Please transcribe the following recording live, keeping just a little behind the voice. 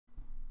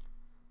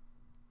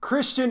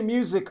Christian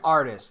music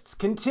artists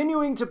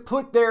continuing to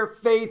put their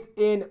faith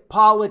in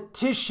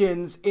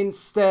politicians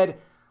instead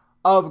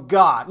of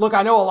God. Look,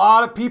 I know a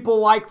lot of people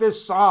like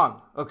this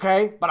song,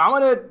 okay? But I'm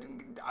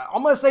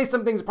gonna say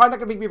some things probably not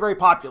gonna make me very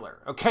popular,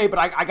 okay? But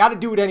I gotta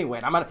do it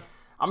anyway. And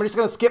I'm just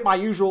gonna skip my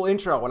usual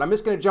intro and I'm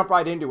just gonna jump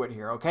right into it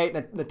here, okay?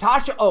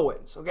 Natasha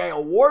Owens, okay,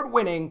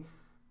 award-winning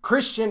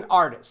Christian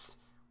artist,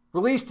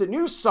 released a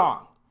new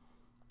song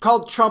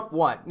called Trump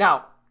Won.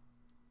 Now,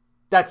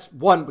 that's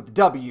one with the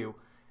W.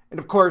 And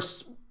of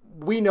course,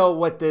 we know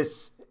what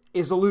this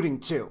is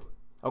alluding to,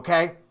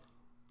 okay?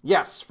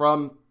 Yes,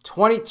 from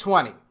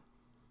 2020.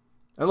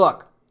 And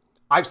look,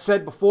 I've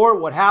said before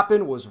what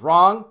happened was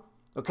wrong,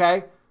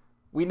 okay?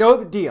 We know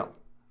the deal.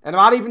 And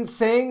I'm not even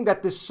saying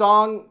that this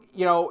song,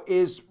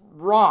 is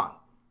wrong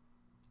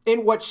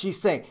in what she's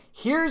saying.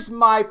 Here's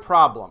my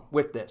problem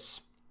with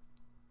this,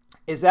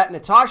 is that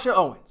Natasha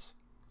Owens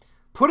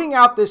putting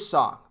out this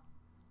song,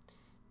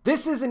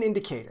 this is an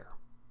indicator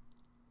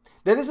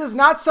that this is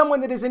not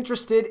someone that is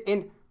interested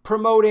in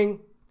promoting,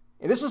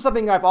 and this is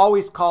something I've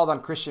always called on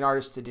Christian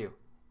artists to do,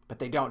 but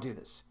they don't do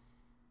this,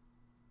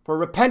 for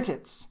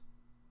repentance.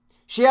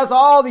 She has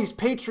all these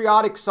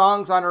patriotic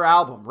songs on her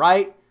album,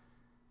 right?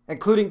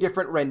 Including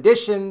different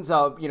renditions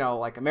of,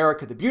 like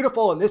America the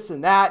Beautiful and this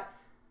and that.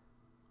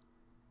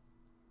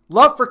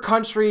 Love for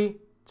country,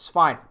 it's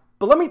fine.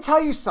 But let me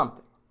tell you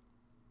something.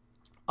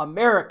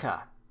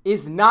 America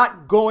is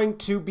not going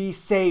to be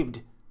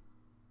saved.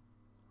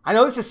 I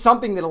know this is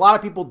something that a lot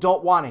of people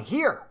don't want to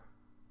hear,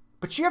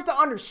 but you have to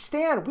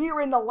understand, we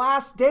are in the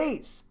last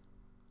days.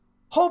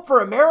 Hope for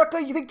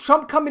America? You think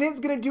Trump coming in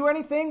is going to do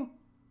anything?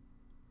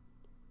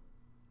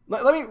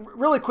 Let me,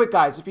 really quick,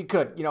 guys, if you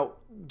could,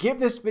 give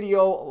this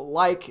video a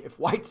like if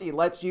YT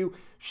lets you.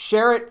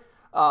 Share it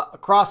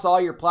across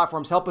all your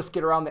platforms. Help us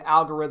get around the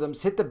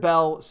algorithms. Hit the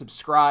bell,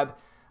 subscribe.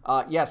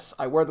 Yes,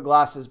 I wear the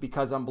glasses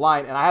because I'm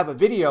blind, and I have a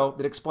video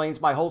that explains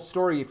my whole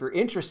story if you're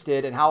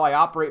interested in how I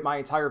operate my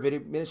entire video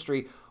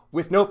ministry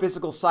with no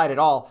physical sight at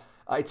all.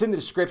 It's in the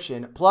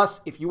description.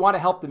 Plus, if you want to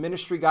help the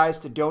ministry, guys,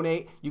 to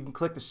donate, you can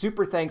click the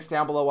super thanks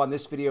down below on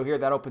this video here.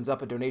 That opens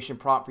up a donation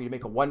prompt for you to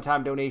make a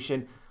one-time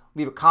donation.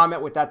 Leave a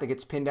comment with that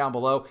gets pinned down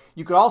below.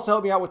 You could also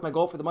help me out with my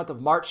goal for the month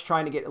of March,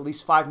 trying to get at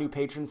least 5 new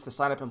patrons to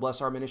sign up and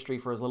bless our ministry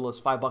for as little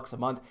as $5 a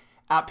month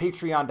at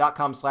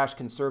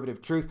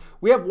patreon.com/conservative-truth.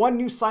 We have 1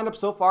 new sign up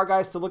so far,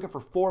 guys. Still looking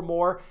for 4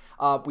 more.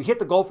 We hit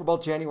the goal for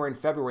both January and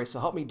February, so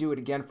help me do it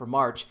again for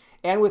March.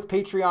 And with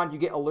Patreon, you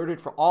get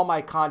alerted for all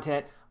my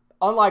content.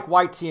 Unlike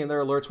YT and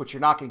their alerts, which you're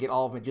not going to get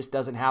all of them, it just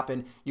doesn't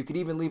happen. You can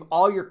even leave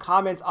all your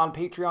comments on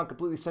Patreon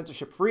completely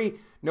censorship free.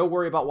 No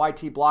worry about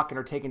YT blocking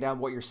or taking down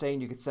what you're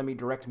saying. You can send me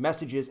direct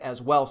messages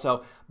as well.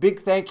 So big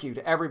thank you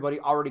to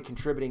everybody already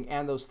contributing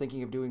and those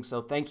thinking of doing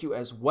so. Thank you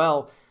as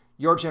well.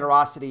 Your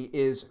generosity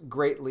is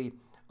greatly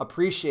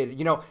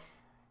appreciated.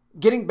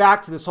 Getting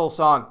back to this whole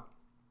song,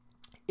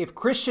 if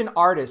Christian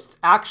artists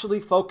actually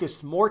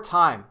focused more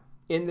time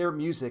in their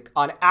music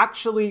on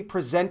actually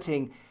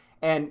presenting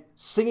and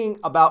singing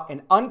about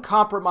an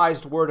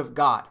uncompromised word of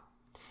God,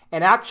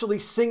 and actually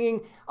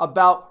singing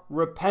about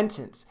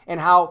repentance and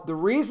how the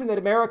reason that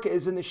America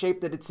is in the shape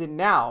that it's in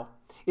now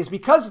is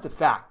because of the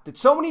fact that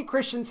so many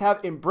Christians have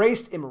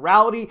embraced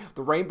immorality,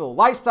 the rainbow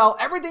lifestyle,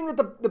 everything that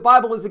the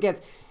Bible is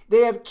against.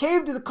 They have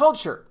caved to the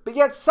culture, but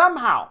yet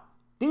somehow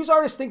these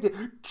artists think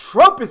that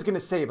Trump is going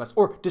to save us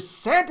or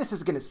DeSantis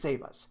is going to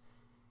save us.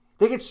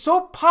 They get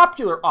so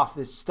popular off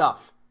this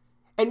stuff,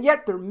 and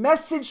yet their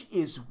message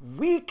is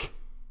weak.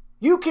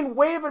 You can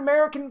wave an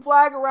American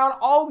flag around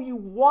all you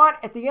want.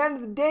 At the end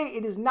of the day,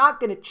 it is not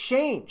going to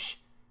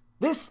change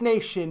this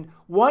nation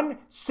one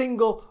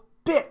single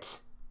bit.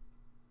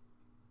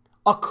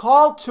 A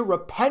call to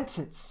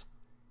repentance.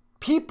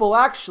 People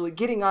actually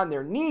getting on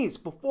their knees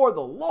before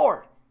the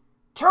Lord,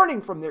 turning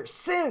from their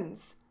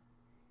sins.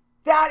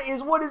 That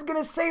is what is going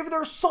to save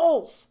their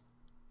souls.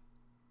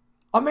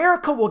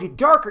 America will get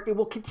darker. It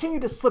will continue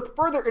to slip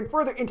further and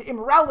further into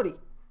immorality.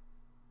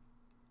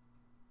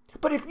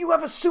 But if you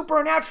have a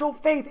supernatural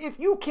faith, if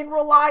you can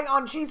rely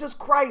on Jesus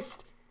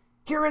Christ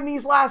here in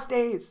these last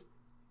days,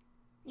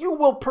 you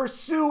will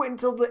pursue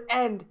until the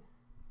end.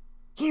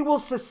 He will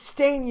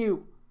sustain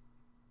you.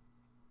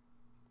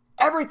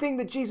 Everything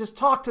that Jesus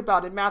talked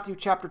about in Matthew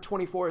chapter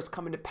 24 is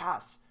coming to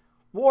pass.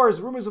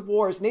 Wars, rumors of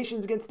wars,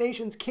 nations against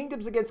nations,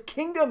 kingdoms against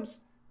kingdoms.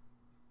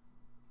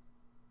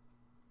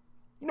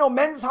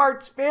 Men's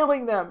hearts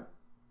failing them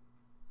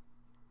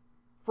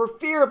for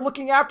fear of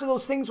looking after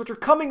those things which are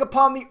coming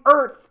upon the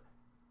earth.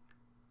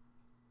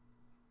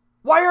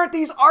 Why aren't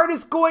these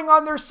artists going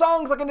on their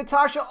songs like a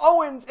Natasha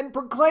Owens and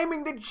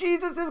proclaiming that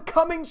Jesus is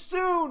coming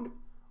soon?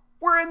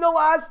 We're in the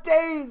last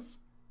days.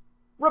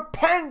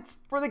 Repent,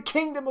 for the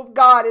kingdom of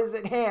God is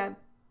at hand.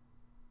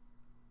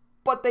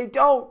 But they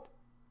don't.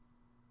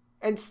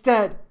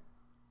 Instead,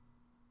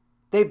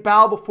 they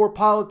bow before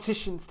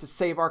politicians to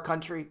save our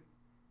country.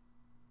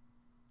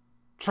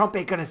 Trump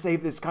ain't going to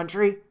save this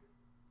country.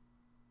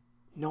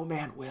 No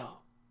man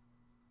will.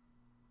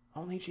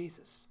 Only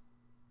Jesus.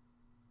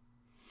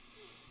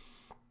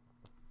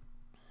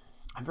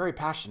 I'm very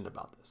passionate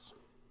about this.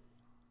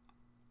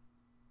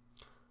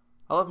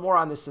 I'll have more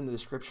on this in the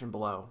description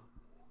below.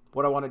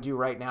 What I want to do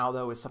right now,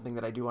 though, is something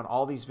that I do on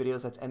all these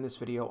videos. Let's end this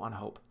video on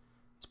hope.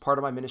 It's part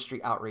of my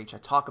ministry outreach. I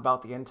talk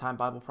about the end-time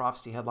Bible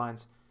prophecy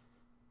headlines,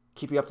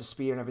 keep you up to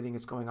speed on everything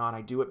that's going on.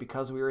 I do it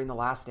because we are in the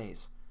last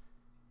days,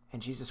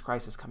 and Jesus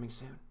Christ is coming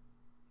soon.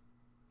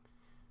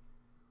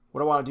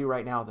 What I want to do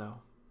right now, though,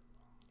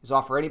 is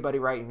offer anybody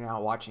right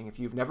now watching, if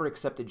you've never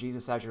accepted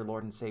Jesus as your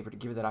Lord and Savior, to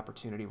give you that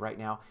opportunity right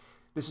now.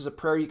 This is a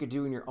prayer you could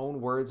do in your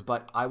own words,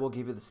 but I will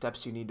give you the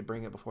steps you need to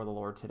bring it before the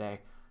Lord today.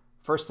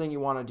 First thing you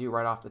want to do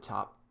right off the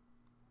top,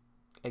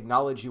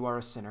 acknowledge you are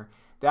a sinner.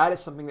 That is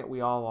something that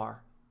we all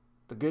are.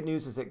 The good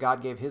news is that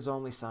God gave his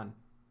only Son,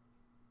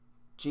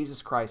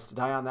 Jesus Christ, to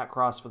die on that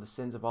cross for the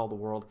sins of all the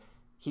world.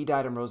 He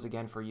died and rose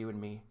again for you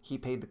and me. He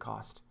paid the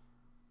cost.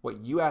 What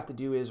you have to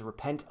do is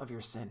repent of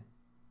your sin.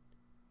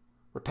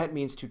 Repent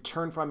means to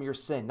turn from your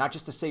sin, not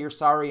just to say you're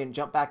sorry and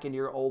jump back into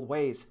your old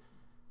ways,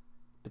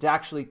 but to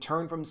actually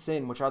turn from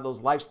sin, which are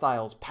those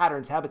lifestyles,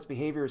 patterns, habits,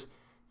 behaviors,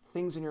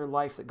 things in your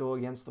life that go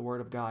against the Word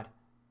of God.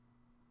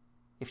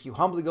 If you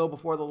humbly go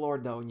before the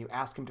Lord, though, and you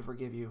ask him to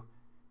forgive you,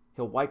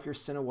 he'll wipe your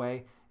sin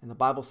away, and the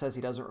Bible says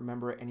he doesn't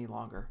remember it any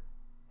longer.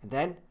 And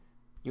then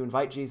you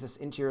invite Jesus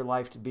into your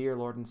life to be your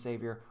Lord and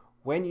Savior.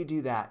 When you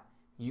do that,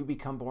 you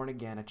become born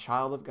again, a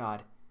child of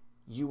God.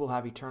 You will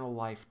have eternal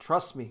life.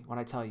 Trust me when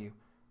I tell you,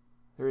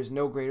 there is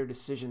no greater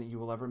decision that you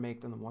will ever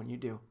make than the one you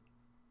do,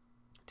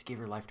 to give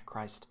your life to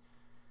Christ.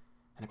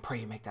 And I pray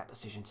you make that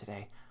decision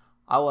today.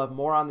 I will have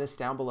more on this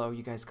down below.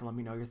 You guys can let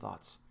me know your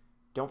thoughts.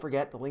 Don't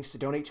forget, the links to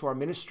donate to our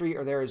ministry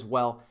are there as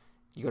well.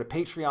 You go to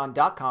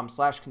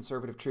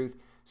patreon.com/conservativetruth.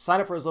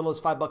 Sign up for as little as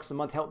 $5 a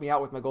month. Help me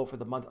out with my goal for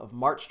the month of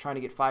March, trying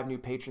to get 5 new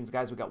patrons.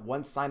 Guys, we got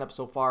 1 sign up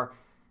so far.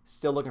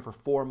 Still looking for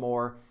 4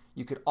 more.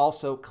 You could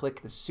also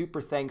click the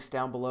super thanks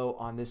down below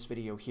on this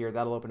video here.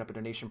 That'll open up a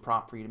donation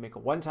prompt for you to make a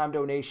one-time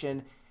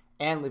donation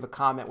and leave a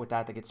comment with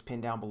that gets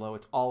pinned down below.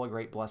 It's all a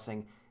great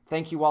blessing.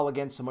 Thank you all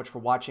again so much for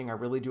watching. I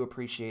really do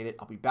appreciate it.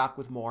 I'll be back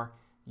with more.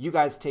 You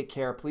guys take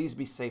care. Please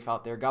be safe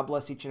out there. God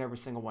bless each and every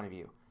single one of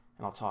you.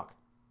 And I'll talk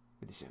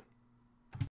with you soon.